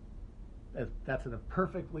 Yes. That's a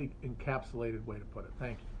perfectly encapsulated way to put it.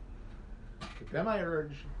 Thank you. The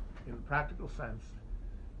demiurge, in the practical sense,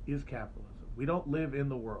 is capitalism. We don't live in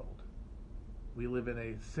the world. We live in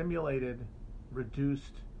a simulated,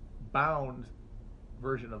 reduced, bound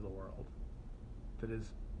version of the world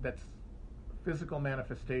that's physical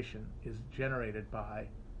manifestation is generated by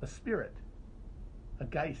a spirit, a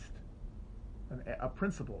Geist, a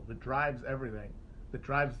principle that drives everything, that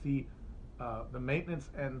drives the maintenance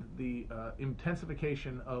and the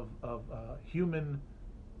intensification of human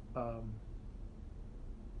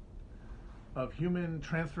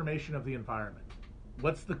transformation of the environment.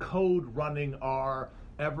 What's the code running our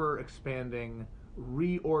ever expanding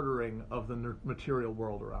reordering of the material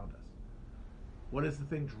world around us? What is the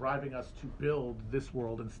thing driving us to build this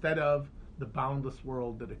world instead of the boundless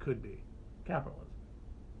world that it could be? Capitalism.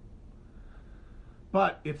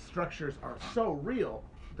 But its structures are so real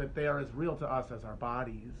that they are as real to us as our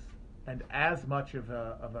bodies, and as much of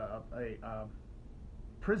a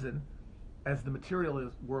prison as the material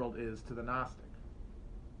world is to the Gnostic.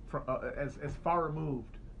 As far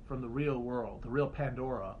removed from the real world, the real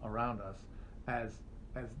Pandora around us, as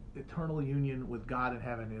eternal union with God in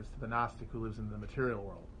heaven is to the Gnostic who lives in the material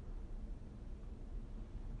world.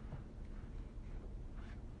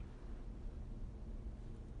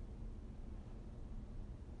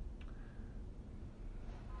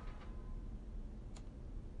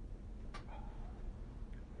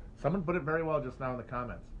 Someone put it very well just now in the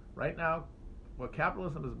comments. Right now, what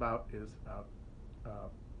capitalism is about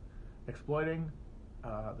exploiting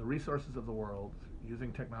the resources of the world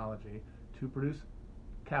using technology to produce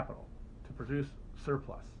capital, to produce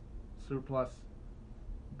surplus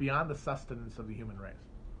beyond the sustenance of the human race,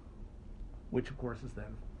 which of course is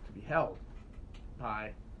then to be held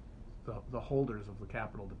by the holders of the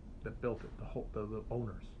capital that built it, the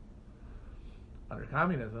owners. Under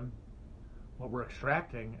communism, what we're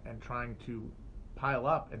extracting and trying to pile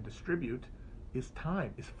up and distribute is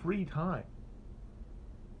time, is free time.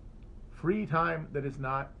 Free time that is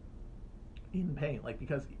not in pain. Like,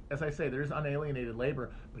 because, as I say, there's unalienated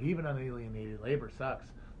labor, but even unalienated labor sucks.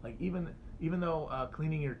 Like, even though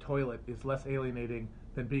cleaning your toilet is less alienating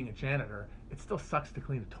than being a janitor, it still sucks to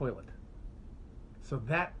clean a toilet. So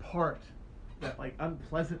that part, that like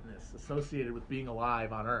unpleasantness associated with being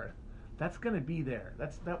alive on Earth, that's going to be there.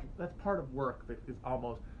 That's part of work that is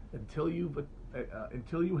almost until you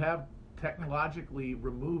have technologically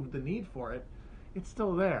removed the need for it, it's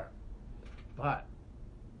still there. But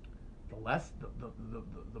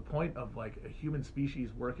the point of like a human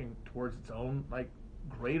species working towards its own like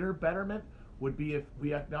greater betterment would be if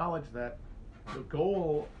we acknowledge that the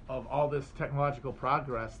goal of all this technological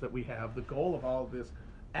progress that we have, the goal of all of this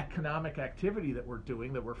economic activity that we're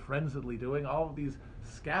doing, that we're frenziedly doing, all of these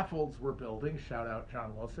scaffolds we're building, shout out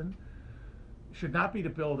John Wilson, should not be to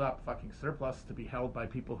build up fucking surplus to be held by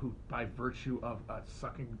people who, by virtue of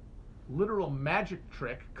sucking literal magic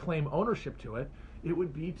trick, claim ownership to it, it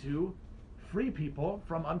would be to free people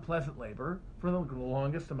from unpleasant labor for the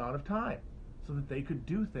longest amount of time so that they could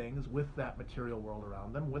do things with that material world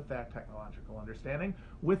around them, with that technological understanding,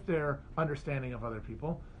 with their understanding of other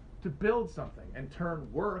people, to build something and turn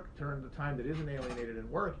the time that isn't alienated in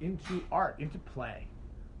work into art, into play,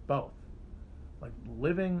 both. Like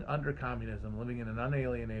living under communism, living in an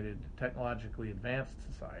unalienated, technologically advanced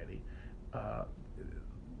society,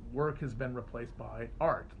 work has been replaced by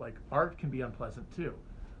art. Like art can be unpleasant too.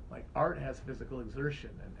 Like art has physical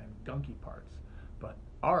exertion and gunky parts, but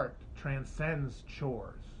art transcends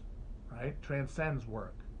chores, right? Transcends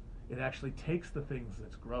work. It actually takes the things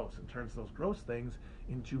that's gross and turns those gross things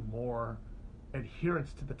into more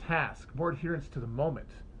adherence to the task, more adherence to the moment.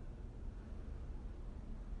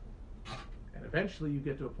 And eventually you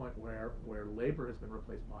get to a point where labor has been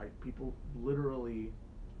replaced by people literally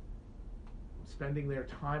spending their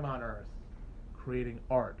time on earth creating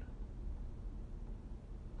art.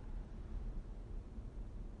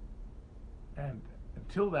 And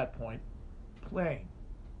until that point, playing.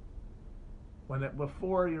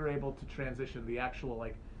 Before you're able to transition the actual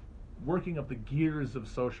like working of the gears of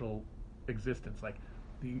social existence, like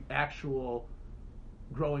the actual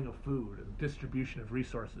growing of food and distribution of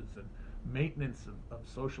resources and maintenance of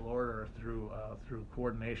social order through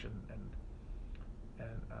coordination and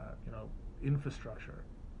infrastructure.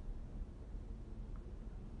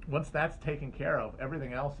 Once that's taken care of,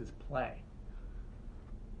 everything else is play.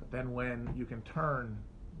 But then when you can turn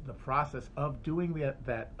the process of doing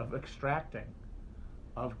that of extracting,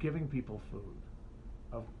 of giving people food,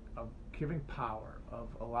 of giving power, of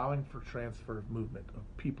allowing for transfer of movement of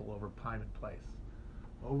people over time and place,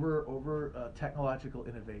 over technological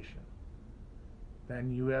innovation,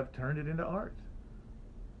 then you have turned it into art.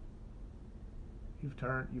 You've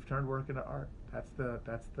turned work into art. That's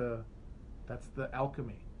the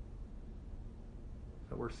alchemy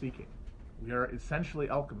that we're seeking. We are essentially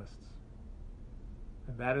alchemists.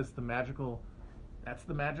 And that's the magical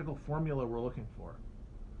formula we're looking for.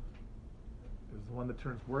 It's the one that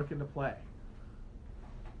turns work into play.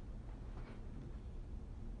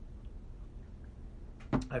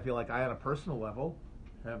 I feel like I, on a personal level,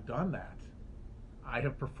 have done that. I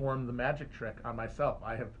have performed the magic trick on myself.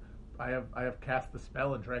 I have cast the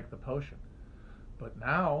spell and drank the potion. But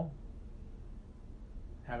now,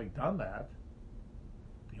 having done that,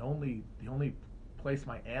 the only place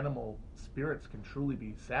my animal spirits can truly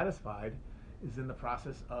be satisfied is in the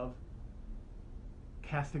process of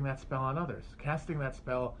casting that spell on others, casting that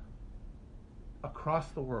spell across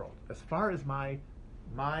the world, as far as my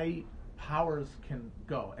powers can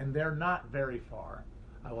go, and they're not very far.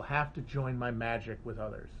 I will have to join my magic with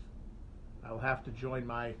others. I will have to join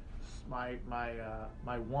my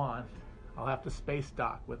wand. I'll have to space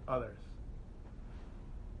dock with others.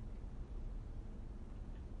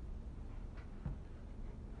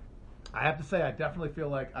 I have to say, I definitely feel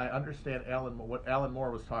like I understand what Alan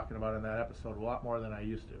Moore was talking about in that episode a lot more than I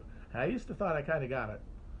used to. And I used to thought I kind of got it.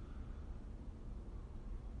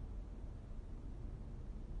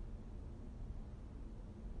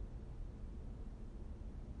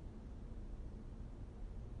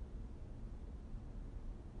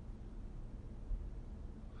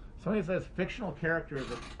 Somebody says fictional character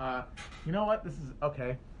that, you know what? This is,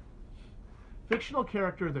 okay. Fictional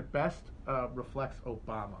character that best reflects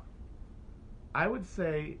Obama. I would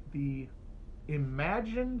say the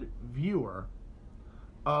imagined viewer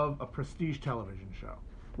of a prestige television show,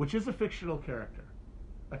 which is a fictional character.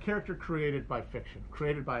 A character created by fiction,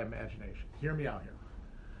 created by imagination. Hear me out here.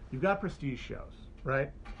 You've got prestige shows, right?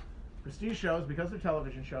 Prestige shows, because they're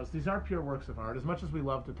television shows, these aren't pure works of art. As much as we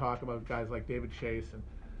love to talk about guys like David Chase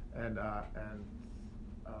and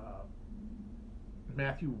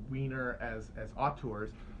Matthew Weiner as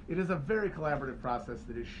auteurs, it is a very collaborative process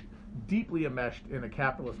that is deeply enmeshed in a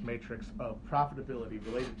capitalist matrix of profitability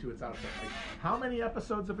related to its output. Like, how many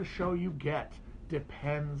episodes of a show you get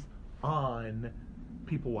depends on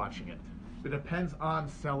people watching it. It depends on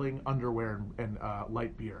selling underwear and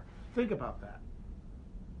light beer. Think about that.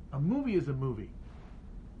 A movie is a movie.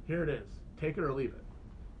 Here it is. Take it or leave it.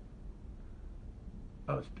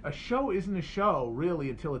 A show isn't a show, really,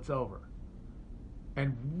 until it's over.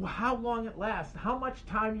 And how long it lasts, how much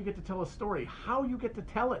time you get to tell a story, how you get to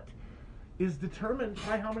tell it, is determined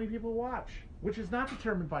by how many people watch, which is not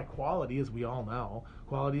determined by quality, as we all know.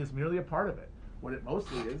 Quality is merely a part of it. What it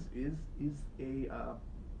mostly is an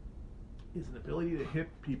ability to hit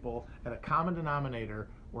people at a common denominator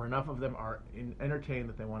where enough of them are entertained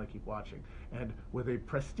that they want to keep watching. And with a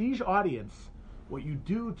prestige audience, what you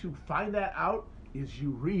do to find that out is you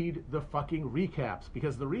read the fucking recaps,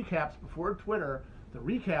 because the recaps before Twitter, the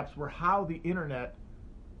recaps were how the internet,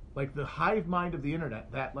 like the hive mind of the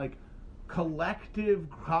internet, that like collective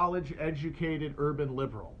college educated urban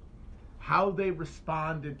liberal, how they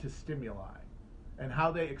responded to stimuli and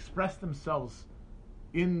how they expressed themselves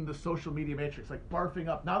in the social media matrix, like barfing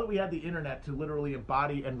up. Now that we have the internet to literally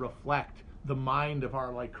embody and reflect the mind of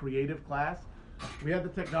our like creative class, we have the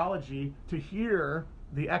technology to hear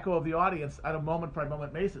the echo of the audience at a moment by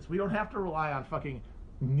moment basis. We don't have to rely on fucking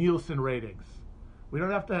Nielsen ratings. We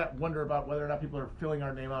don't have to wonder about whether or not people are filling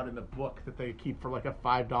our name out in the book that they keep for like a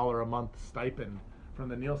 $5 a month stipend from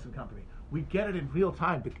the Nielsen company. We get it in real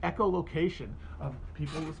time, the echolocation of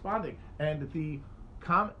people responding, and the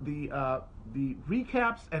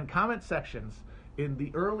recaps and comment sections in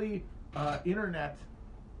the early internet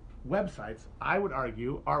websites, I would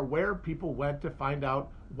argue, are where people went to find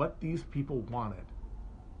out what these people wanted.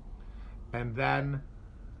 And then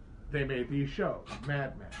they made these shows,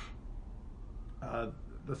 Mad Men,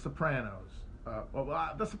 The Sopranos.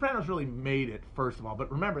 The Sopranos really made it, first of all. But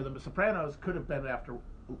remember, The Sopranos could have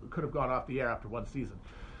gone off the air after one season.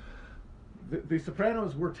 The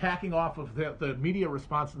Sopranos were tacking off of the media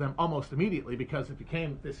response to them almost immediately, because it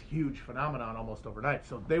became this huge phenomenon almost overnight.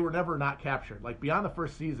 So they were never not captured. Like beyond the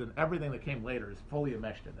first season, everything that came later is fully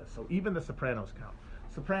enmeshed in this. So even the Sopranos count.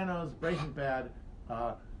 Sopranos, Breaking Bad,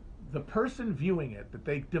 the person viewing it, that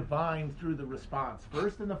they divine through the response,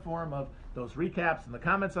 first in the form of those recaps and the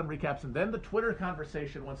comments on recaps, and then the Twitter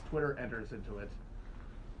conversation once Twitter enters into it.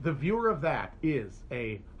 The viewer of that is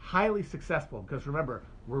a highly successful, because remember,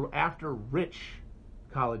 we're after rich,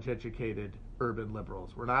 college-educated urban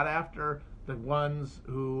liberals. We're not after the ones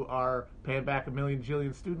who are paying back a million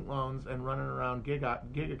jillion student loans and running around gig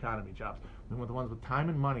economy jobs. We want the ones with time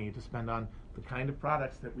and money to spend on the kind of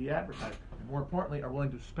products that we advertise, and more importantly, are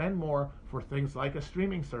willing to spend more for things like a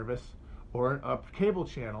streaming service or a cable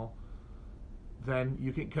channel than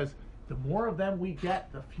you can, because the more of them we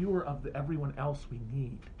get, the fewer of everyone else we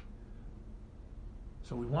need.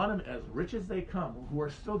 So we want them as rich as they come, who are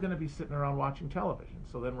still going to be sitting around watching television.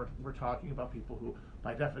 So then we're talking about people who,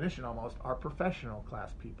 by definition almost, are professional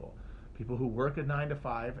class people. People who work a 9 to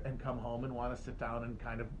 5 and come home and want to sit down and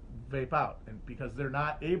kind of vape out. And because they're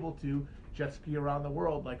not able to jet ski around the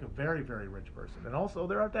world like a very, very rich person. And also,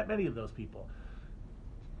 there aren't that many of those people.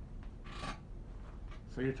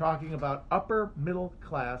 So you're talking about upper middle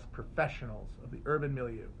class professionals of the urban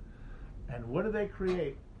milieu. And what did they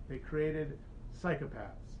create? They created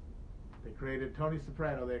psychopaths. They created Tony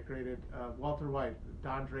Soprano. They created Walter White,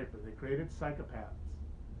 Don Draper. They created psychopaths,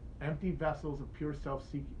 empty vessels of pure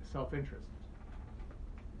self-interest.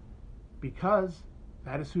 Because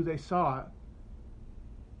that is who they saw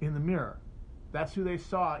in the mirror. That's who they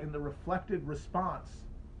saw in the reflected response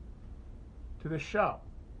to the show,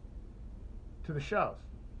 to the shows.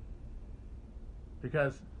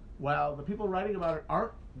 Because while the people writing about it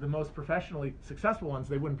aren't the most professionally successful ones,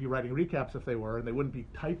 they wouldn't be writing recaps if they were, and they wouldn't be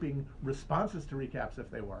typing responses to recaps if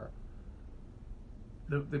they were.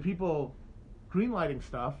 The people greenlighting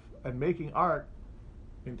stuff and making art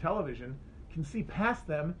in television can see past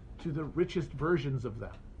them to the richest versions of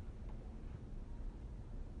them.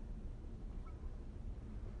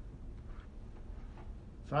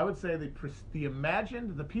 So I would say the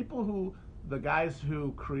imagined, the people who, the guys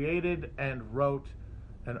who created and wrote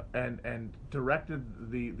and directed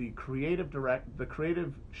the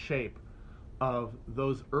creative shape of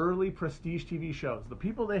those early prestige TV shows, the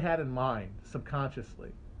people they had in mind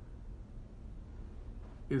subconsciously,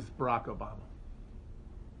 is Barack Obama.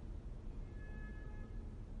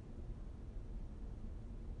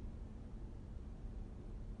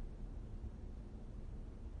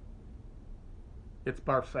 It's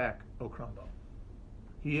Barfsack Okrumbo.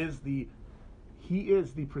 He is the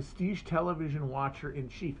prestige television watcher in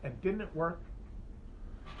chief. And didn't it work?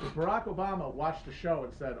 If Barack Obama watched the show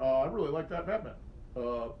and said, "Oh, I really like that Batman.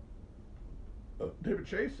 David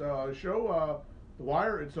Chase show, The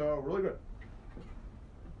Wire, it's really good."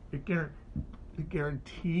 It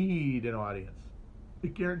guaranteed an audience.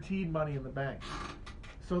 It guaranteed money in the bank.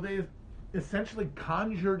 So they essentially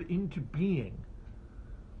conjured into being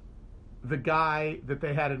the guy that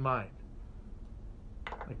they had in mind.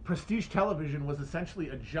 Like, prestige television was essentially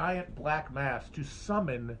a giant black mass to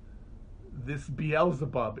summon this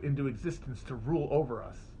Beelzebub into existence to rule over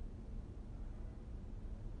us.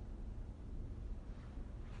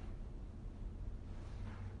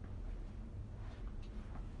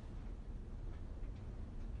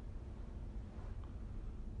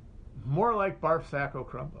 More like Barfsack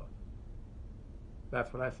Okrumbo.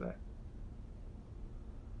 That's what I say.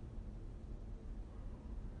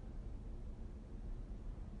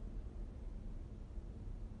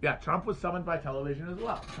 Yeah, Trump was summoned by television as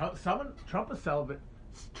well.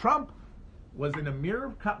 Trump was in a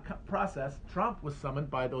mirror process. Trump was summoned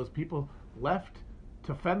by those people left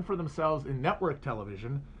to fend for themselves in network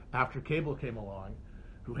television after cable came along,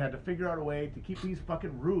 who had to figure out a way to keep these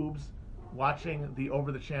fucking rubes watching the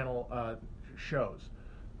over-the-channel shows.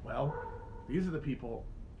 Well, these are the people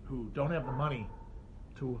who don't have the money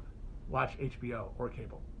to watch HBO or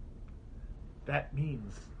cable. That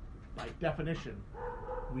means, by definition,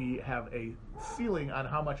 we have a ceiling on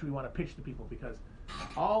how much we want to pitch to people, because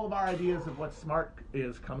all of our ideas of what smart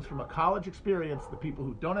is comes from a college experience the people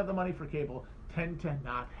who don't have the money for cable tend to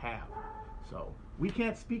not have. So we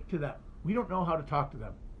can't speak to them. We don't know how to talk to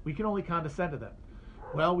them. We can only condescend to them.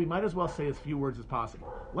 Well, we might as well say as few words as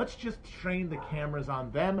possible. Let's just train the cameras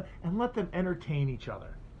on them and let them entertain each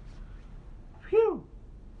other. Phew!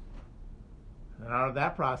 And out of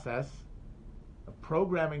that process of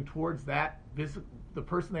programming towards that, the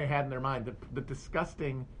person they had in their mind, the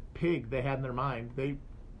disgusting pig they had in their mind, they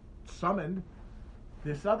summoned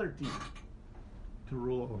this other demon to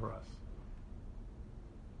rule over us.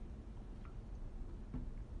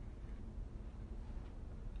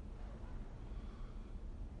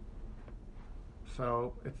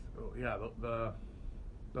 So it's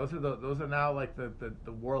those are now like the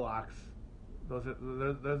warlocks. Those are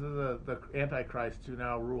the antichrists who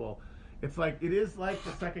now rule. It is like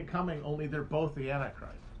the second coming, only they're both the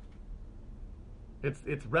antichrist.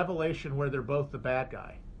 It's Revelation where they're both the bad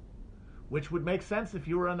guy, which would make sense if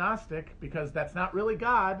you were a Gnostic, because that's not really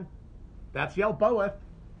God. That's Yelboeth.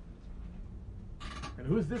 And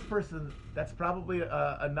who's this person? That's probably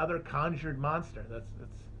another conjured monster.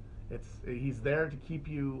 He's there to keep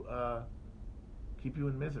you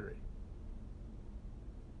in misery.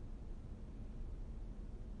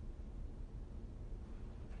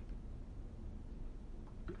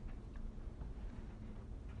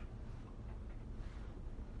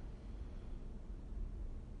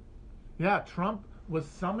 Yeah, Trump was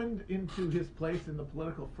summoned into his place in the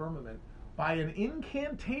political firmament by an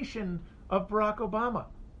incantation of Barack Obama.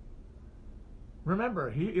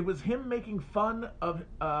 Remember, it was him making fun of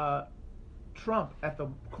Trump at the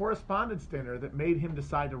correspondence dinner that made him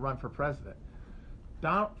decide to run for president.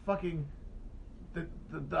 The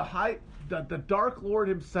Dark Lord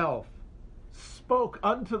himself spoke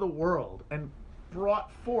unto the world and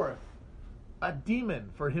brought forth a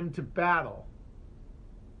demon for him to battle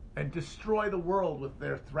and destroy the world with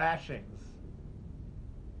their thrashings.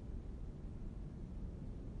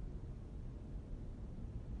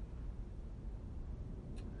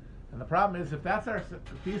 And the problem is, if that's our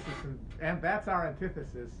thesis and that's our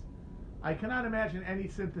antithesis, I cannot imagine any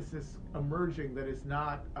synthesis emerging that is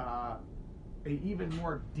not a even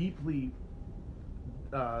more deeply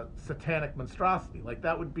satanic monstrosity. Like,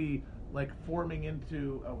 that would be like forming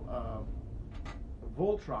into a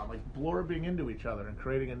Voltron, like blorbing into each other and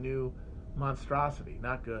creating a new monstrosity.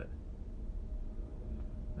 Not good.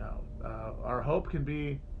 No, our hope can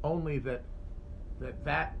be only that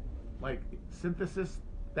like synthesis,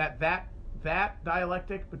 that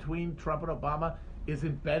dialectic between Trump and Obama is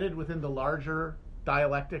embedded within the larger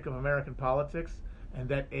dialectic of American politics, and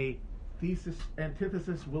that a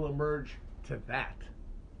antithesis will emerge to that.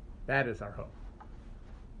 That is our hope.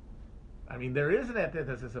 I mean, there is an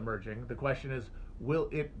antithesis emerging. The question is, will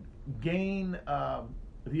it gain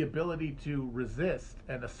the ability to resist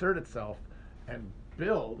and assert itself and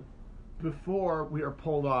build before we are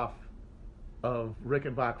pulled off of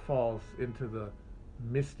Rickenbach Falls into the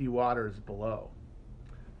misty waters below?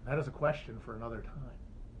 That is a question for another time.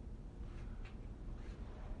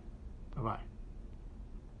 Bye-bye.